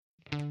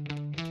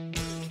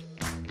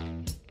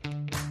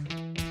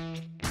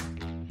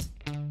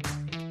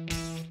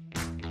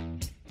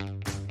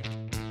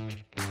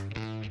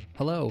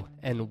Hello,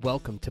 and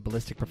welcome to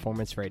Ballistic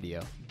Performance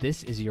Radio.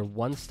 This is your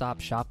one-stop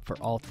shop for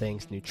all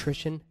things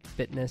nutrition,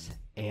 fitness,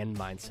 and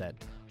mindset.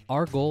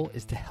 Our goal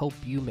is to help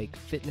you make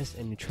fitness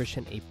and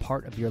nutrition a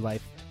part of your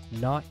life,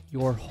 not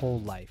your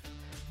whole life.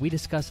 We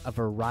discuss a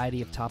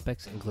variety of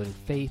topics, including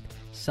faith,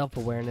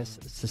 self-awareness,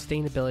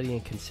 sustainability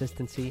and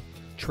consistency,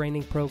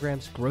 training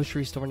programs,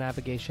 grocery store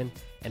navigation,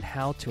 and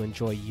how to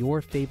enjoy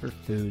your favorite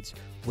foods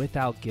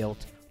without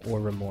guilt or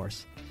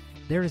remorse.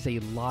 There is a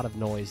lot of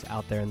noise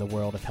out there in the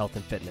world of health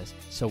and fitness,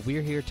 so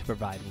we're here to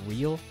provide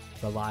real,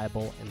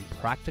 reliable, and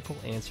practical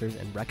answers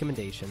and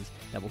recommendations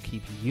that will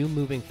keep you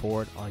moving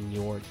forward on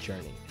your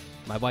journey.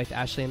 My wife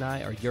Ashley and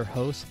I are your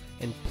hosts,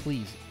 and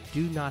please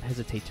do not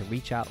hesitate to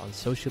reach out on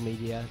social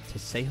media to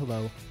say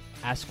hello,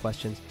 ask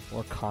questions,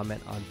 or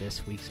comment on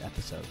this week's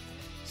episode.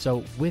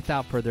 So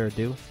without further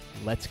ado,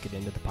 let's get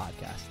into the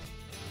podcast.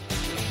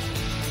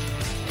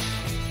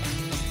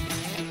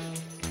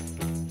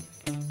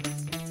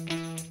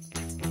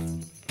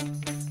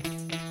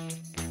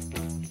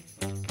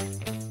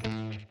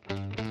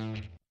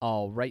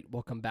 All right,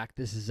 welcome back.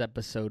 This is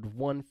episode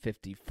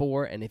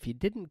 154, and if you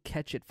didn't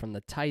catch it from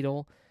the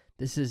title,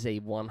 this is a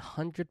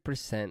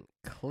 100%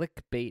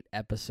 clickbait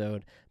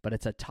episode, but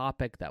it's a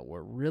topic that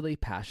we're really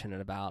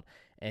passionate about,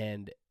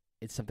 and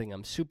it's something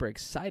I'm super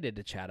excited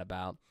to chat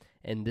about.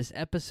 And this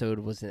episode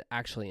was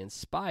actually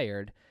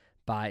inspired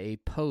by a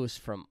post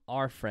from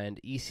our friend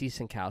E.C.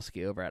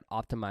 Sinkowski over at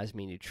Optimize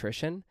Me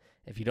Nutrition.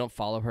 If you don't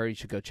follow her, you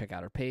should go check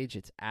out her page.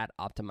 It's at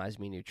Optimize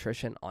Me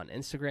Nutrition on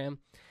Instagram.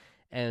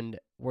 And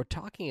we're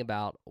talking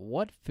about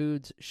what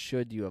foods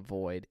should you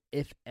avoid,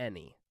 if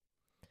any.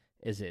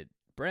 Is it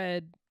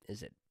bread?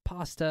 Is it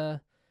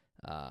pasta?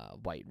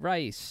 White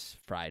rice?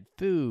 Fried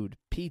food?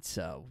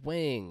 Pizza?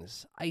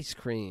 Wings? Ice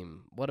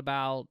cream? What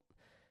about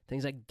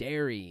things like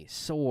dairy,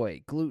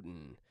 soy,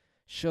 gluten,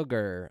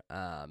 sugar?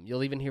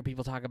 You'll even hear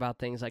people talk about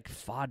things like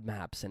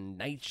FODMAPs and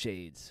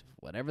nightshades,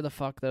 whatever the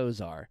fuck those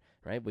are,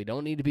 right? We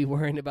don't need to be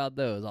worrying about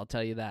those, I'll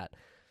tell you that.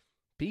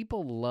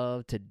 People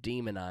love to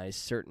demonize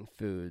certain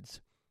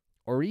foods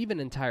or even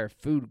entire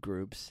food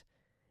groups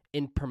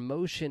in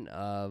promotion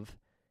of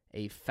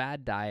a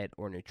fad diet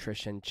or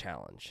nutrition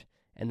challenge.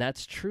 And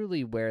that's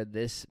truly where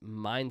this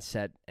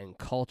mindset and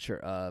culture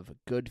of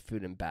good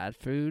food and bad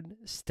food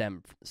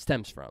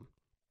stems from.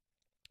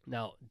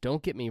 Now,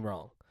 don't get me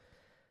wrong.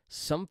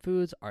 Some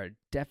foods are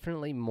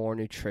definitely more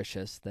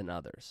nutritious than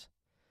others.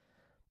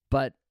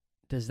 But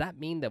does that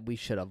mean that we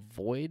should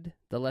avoid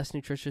the less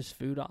nutritious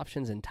food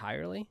options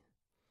entirely?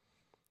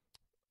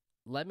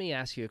 Let me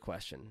ask you a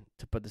question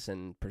to put this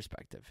in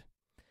perspective.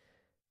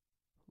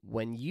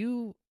 When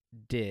you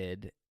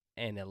did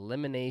an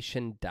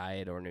elimination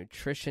diet or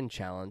nutrition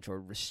challenge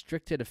or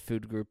restricted a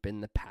food group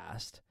in the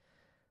past,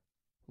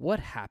 what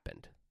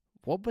happened?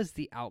 What was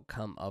the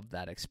outcome of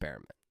that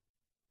experiment?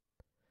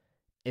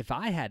 If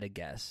I had to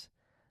guess,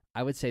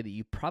 I would say that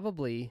you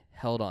probably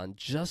held on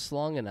just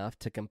long enough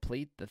to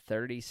complete the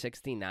 30,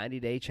 60,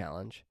 90-day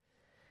challenge,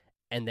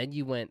 and then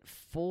you went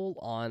full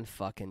on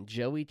fucking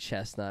Joey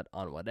Chestnut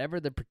on whatever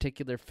the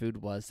particular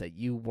food was that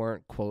you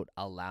weren't, quote,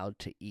 allowed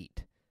to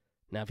eat.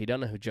 Now, if you don't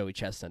know who Joey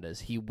Chestnut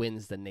is, he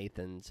wins the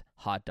Nathan's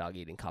hot dog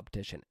eating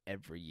competition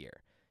every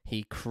year.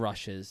 He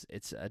crushes.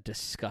 It's a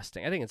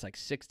disgusting. I think it's like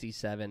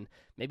 67,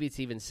 maybe it's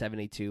even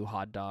 72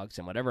 hot dogs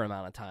in whatever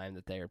amount of time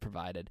that they are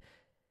provided.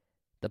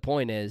 The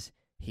point is,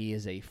 he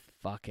is a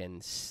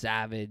fucking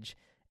savage,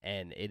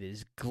 and it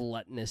is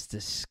gluttonous,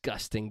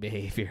 disgusting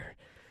behavior.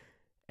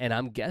 And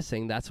I'm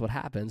guessing that's what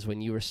happens when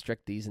you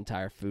restrict these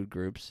entire food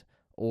groups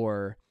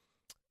or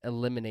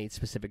eliminate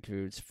specific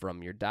foods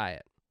from your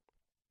diet.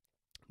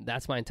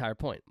 That's my entire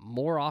point.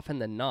 More often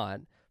than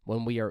not,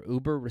 when we are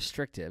uber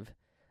restrictive,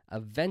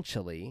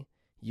 eventually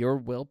your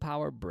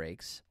willpower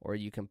breaks or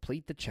you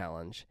complete the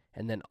challenge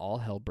and then all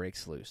hell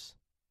breaks loose.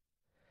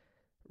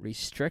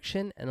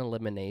 Restriction and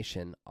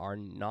elimination are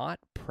not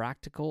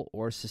practical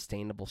or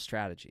sustainable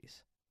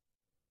strategies.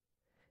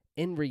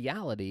 In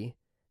reality,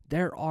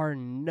 there are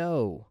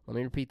no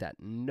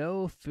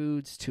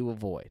foods to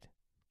avoid.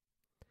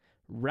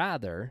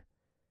 Rather,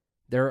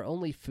 there are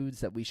only foods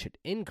that we should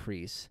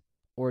increase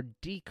or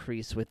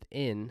decrease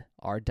within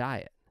our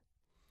diet.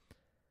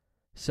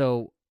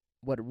 So,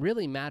 what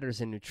really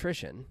matters in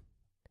nutrition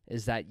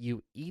is that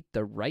you eat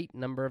the right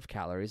number of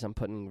calories. I'm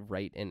putting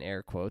right in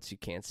air quotes, you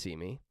can't see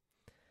me,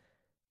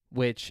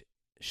 which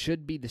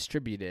should be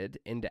distributed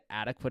into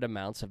adequate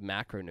amounts of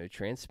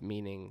macronutrients,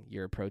 meaning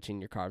your protein,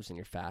 your carbs, and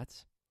your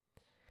fats.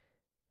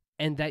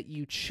 And that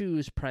you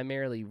choose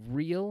primarily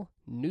real,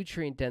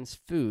 nutrient-dense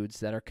foods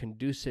that are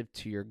conducive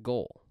to your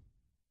goal.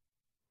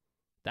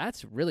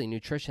 That's really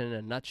nutrition in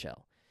a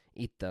nutshell.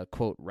 Eat the,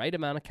 quote, right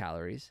amount of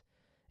calories,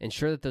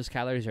 ensure that those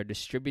calories are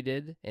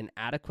distributed in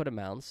adequate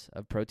amounts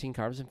of protein,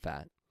 carbs, and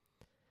fat,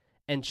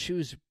 and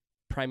choose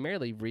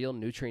primarily real,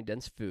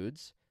 nutrient-dense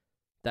foods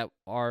that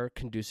are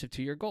conducive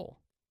to your goal.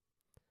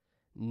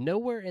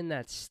 Nowhere in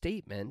that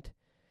statement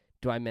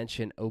Do I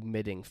mention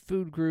omitting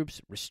food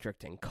groups,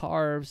 restricting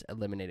carbs,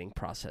 eliminating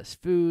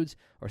processed foods,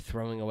 or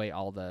throwing away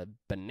all the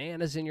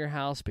bananas in your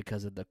house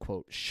because of the,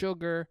 quote,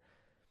 sugar?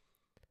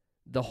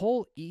 The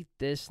whole eat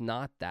this,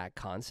 not that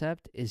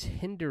concept is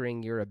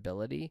hindering your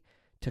ability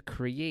to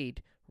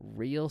create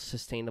real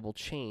sustainable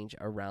change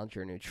around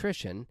your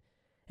nutrition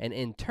and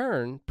in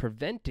turn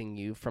preventing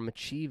you from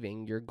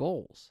achieving your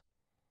goals.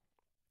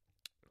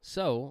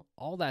 So,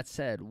 all that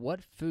said,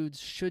 what foods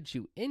should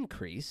you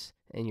increase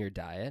in your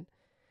diet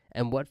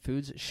and what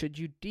foods should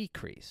you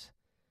decrease?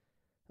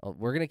 Well,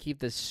 we're going to keep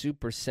this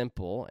super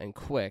simple and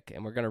quick,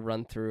 and we're going to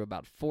run through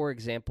about 4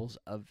 examples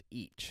of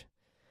each.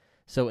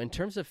 So, in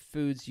terms of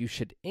foods you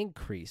should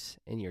increase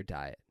in your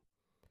diet,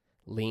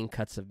 lean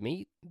cuts of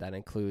meat, that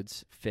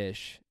includes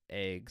fish,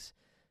 eggs,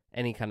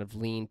 any kind of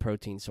lean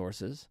protein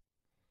sources.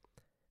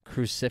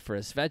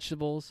 Cruciferous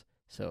vegetables,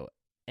 so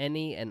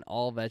any and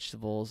all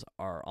vegetables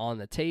are on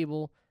the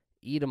table.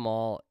 Eat them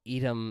all.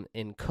 Eat them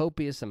in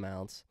copious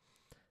amounts.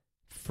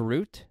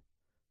 Fruit.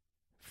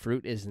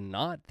 Fruit is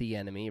not the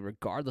enemy,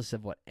 regardless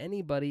of what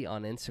anybody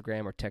on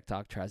Instagram or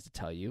TikTok tries to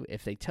tell you.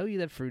 If they tell you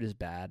that fruit is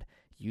bad,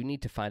 you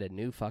need to find a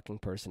new fucking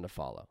person to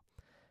follow.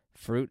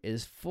 Fruit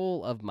is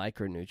full of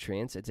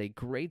micronutrients. It's a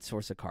great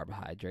source of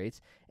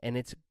carbohydrates, and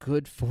it's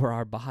good for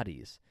our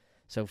bodies.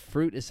 So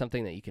fruit is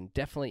something that you can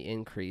definitely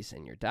increase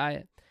in your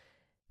diet.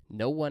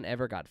 No one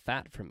ever got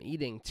fat from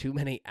eating too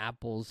many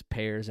apples,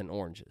 pears, and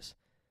oranges.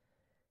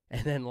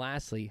 And then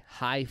lastly,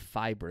 high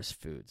fibrous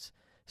foods.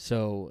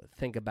 So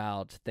think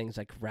about things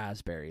like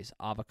raspberries,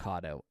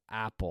 avocado,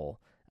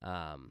 apple,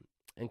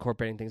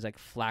 incorporating things like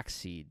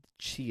flaxseed,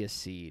 chia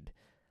seed.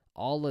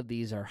 All of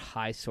these are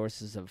high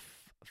sources of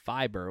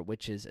fiber,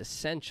 which is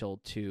essential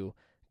to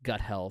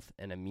gut health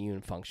and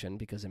immune function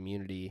because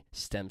immunity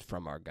stems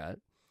from our gut.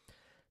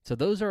 So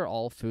those are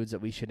all foods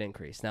that we should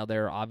increase. Now,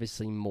 there are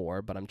obviously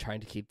more, but I'm trying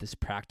to keep this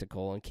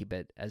practical and keep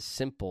it as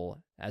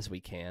simple as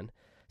we can.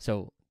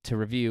 So to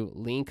review,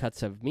 lean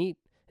cuts of meat,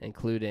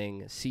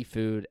 including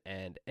seafood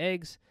and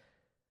eggs,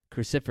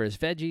 cruciferous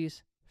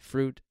veggies,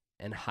 fruit,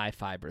 and high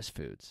fibrous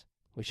foods.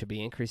 We should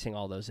be increasing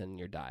all those in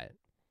your diet.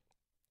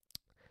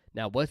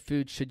 Now, what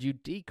foods should you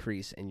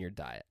decrease in your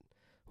diet?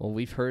 Well,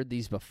 we've heard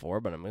these before,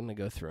 but I'm going to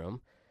go through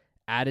them.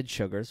 Added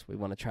sugars. We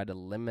want to try to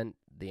limit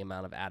the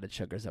amount of added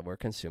sugars that we're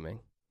consuming.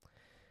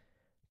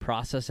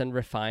 Processed and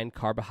refined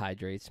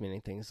carbohydrates,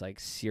 meaning things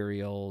like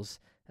cereals,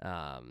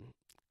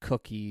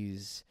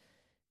 cookies,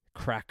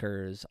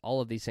 crackers, all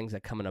of these things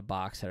that come in a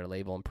box that are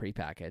labeled and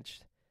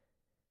prepackaged.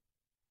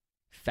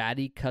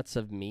 Fatty cuts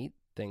of meat,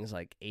 things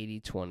like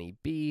 80-20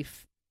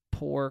 beef,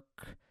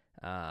 pork,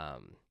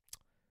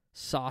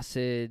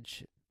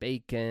 sausage,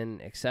 bacon,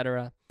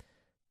 etc.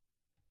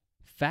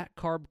 Fat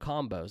carb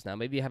combos. Now,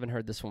 maybe you haven't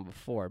heard this one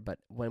before, but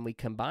when we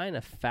combine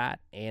a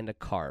fat and a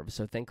carb,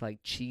 so think like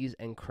cheese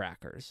and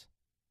crackers,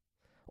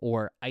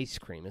 or ice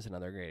cream is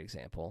another great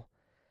example,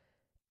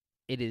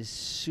 it is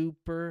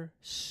super,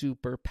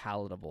 super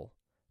palatable,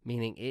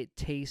 meaning it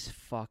tastes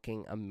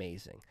fucking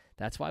amazing.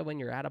 That's why when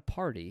you're at a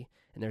party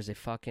and there's a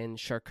fucking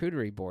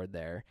charcuterie board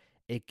there,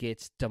 it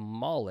gets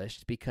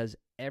demolished because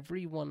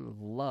everyone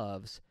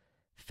loves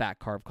fat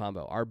carb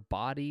combo. Our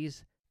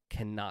bodies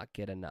cannot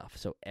get enough,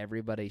 so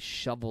everybody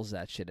shovels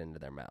that shit into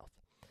their mouth.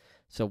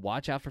 So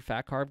watch out for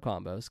fat carb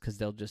combos because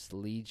they'll just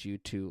lead you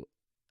to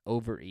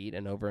overeat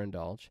and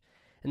overindulge.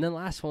 And then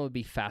last one would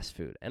be fast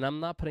food. And I'm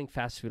not putting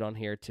fast food on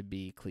here to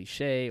be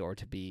cliche or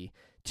to be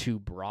too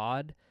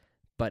broad,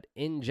 but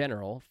in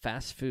general,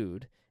 fast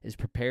food is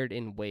prepared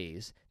in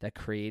ways that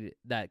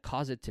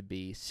cause it to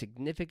be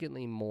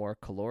significantly more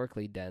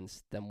calorically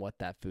dense than what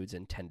that food's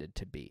intended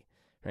to be.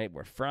 Right?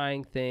 We're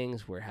frying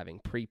things, we're having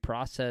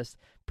pre-processed,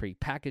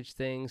 pre-packaged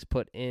things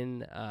put in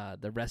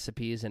the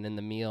recipes and in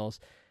the meals.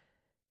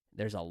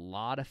 There's a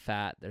lot of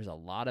fat, there's a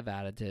lot of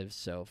additives,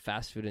 so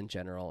fast food in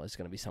general is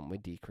going to be something we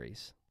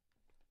decrease.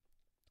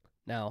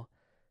 Now,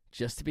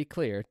 just to be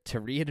clear, to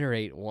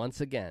reiterate once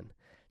again,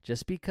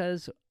 just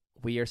because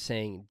we are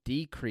saying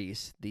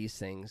decrease these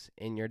things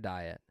in your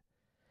diet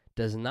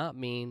does not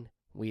mean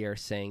we are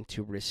saying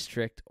to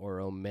restrict or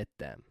omit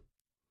them.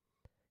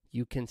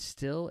 You can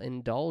still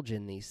indulge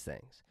in these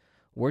things.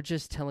 We're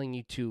just telling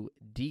you to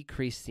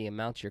decrease the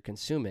amount you're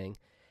consuming,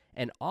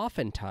 and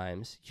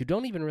oftentimes you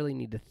don't even really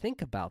need to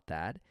think about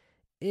that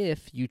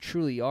if you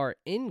truly are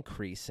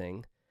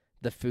increasing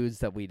the foods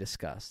that we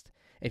discussed.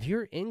 If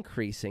you're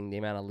increasing the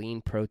amount of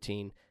lean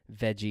protein,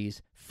 veggies,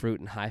 fruit,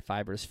 and high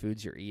fibrous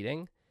foods you're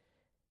eating,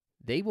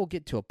 they will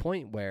get to a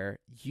point where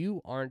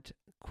you aren't,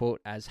 quote,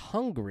 as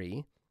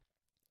hungry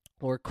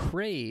or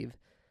crave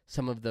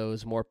some of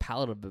those more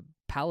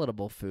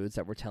palatable foods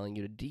that we're telling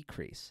you to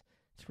decrease.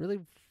 It's really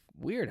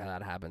weird how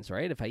that happens,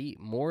 right? If I eat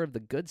more of the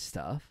good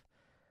stuff,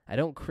 I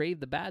don't crave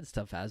the bad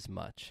stuff as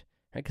much,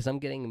 right? Because I'm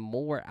getting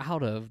more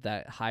out of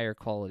that higher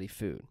quality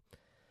food.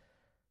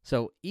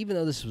 So even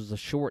though this was a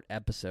short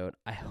episode,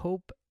 I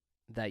hope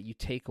that you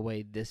take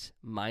away this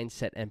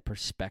mindset and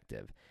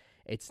perspective.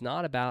 It's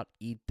not about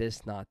eat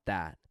this, not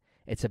that.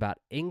 It's about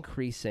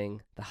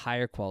increasing the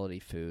higher quality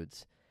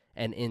foods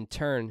and in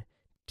turn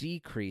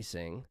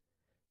decreasing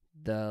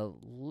the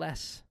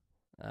less,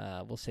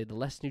 the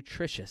less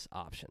nutritious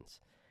options.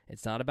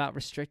 It's not about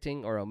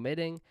restricting or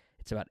omitting.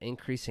 It's about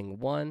increasing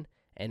one,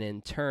 and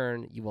in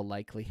turn, you will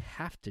likely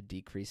have to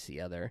decrease the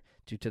other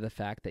due to the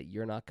fact that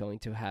you're not going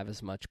to have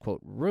as much,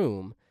 quote,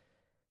 room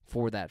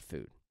for that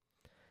food.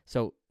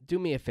 So do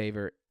me a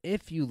favor,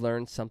 if you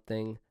learned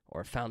something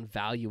or found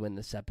value in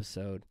this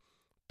episode,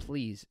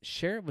 please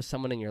share it with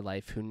someone in your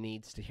life who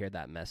needs to hear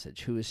that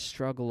message, who is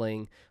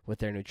struggling with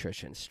their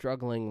nutrition,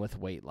 struggling with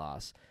weight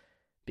loss,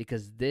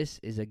 because this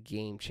is a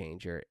game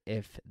changer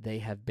if they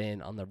have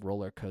been on the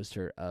roller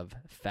coaster of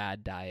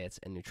fad diets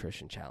and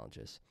nutrition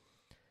challenges.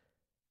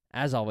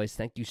 As always,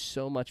 thank you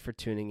so much for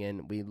tuning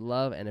in. We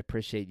love and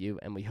appreciate you,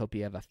 and we hope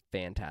you have a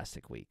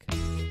fantastic week.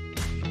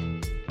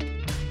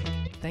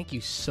 Thank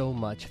you so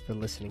much for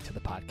listening to the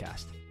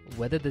podcast.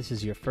 Whether this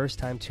is your first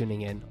time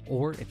tuning in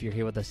or if you're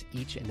here with us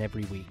each and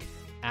every week,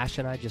 Ash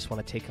and I just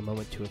want to take a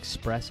moment to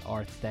express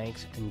our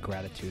thanks and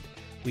gratitude.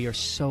 We are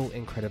so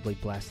incredibly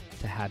blessed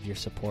to have your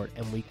support,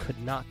 and we could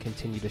not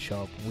continue to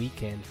show up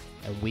week in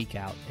and week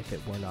out if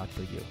it were not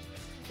for you.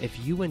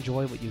 If you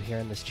enjoy what you hear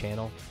on this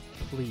channel,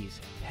 please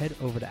head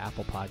over to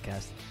Apple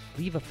Podcasts,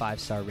 leave a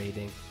 5-star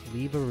rating,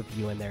 leave a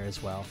review in there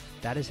as well.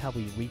 That is how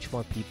we reach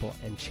more people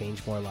and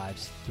change more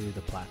lives through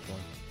the platform.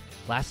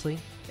 Lastly,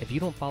 if you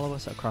don't follow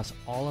us across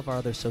all of our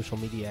other social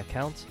media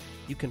accounts,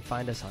 you can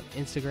find us on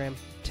Instagram,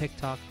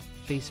 TikTok,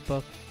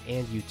 Facebook,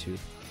 and YouTube.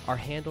 Our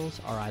handles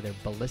are either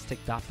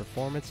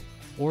ballistic.performance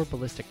or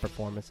ballistic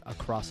performance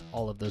across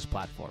all of those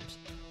platforms.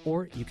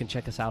 Or you can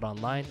check us out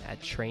online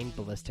at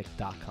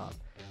trainballistic.com.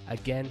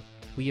 Again,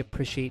 we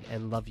appreciate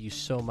and love you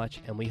so much,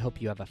 and we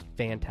hope you have a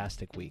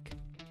fantastic week.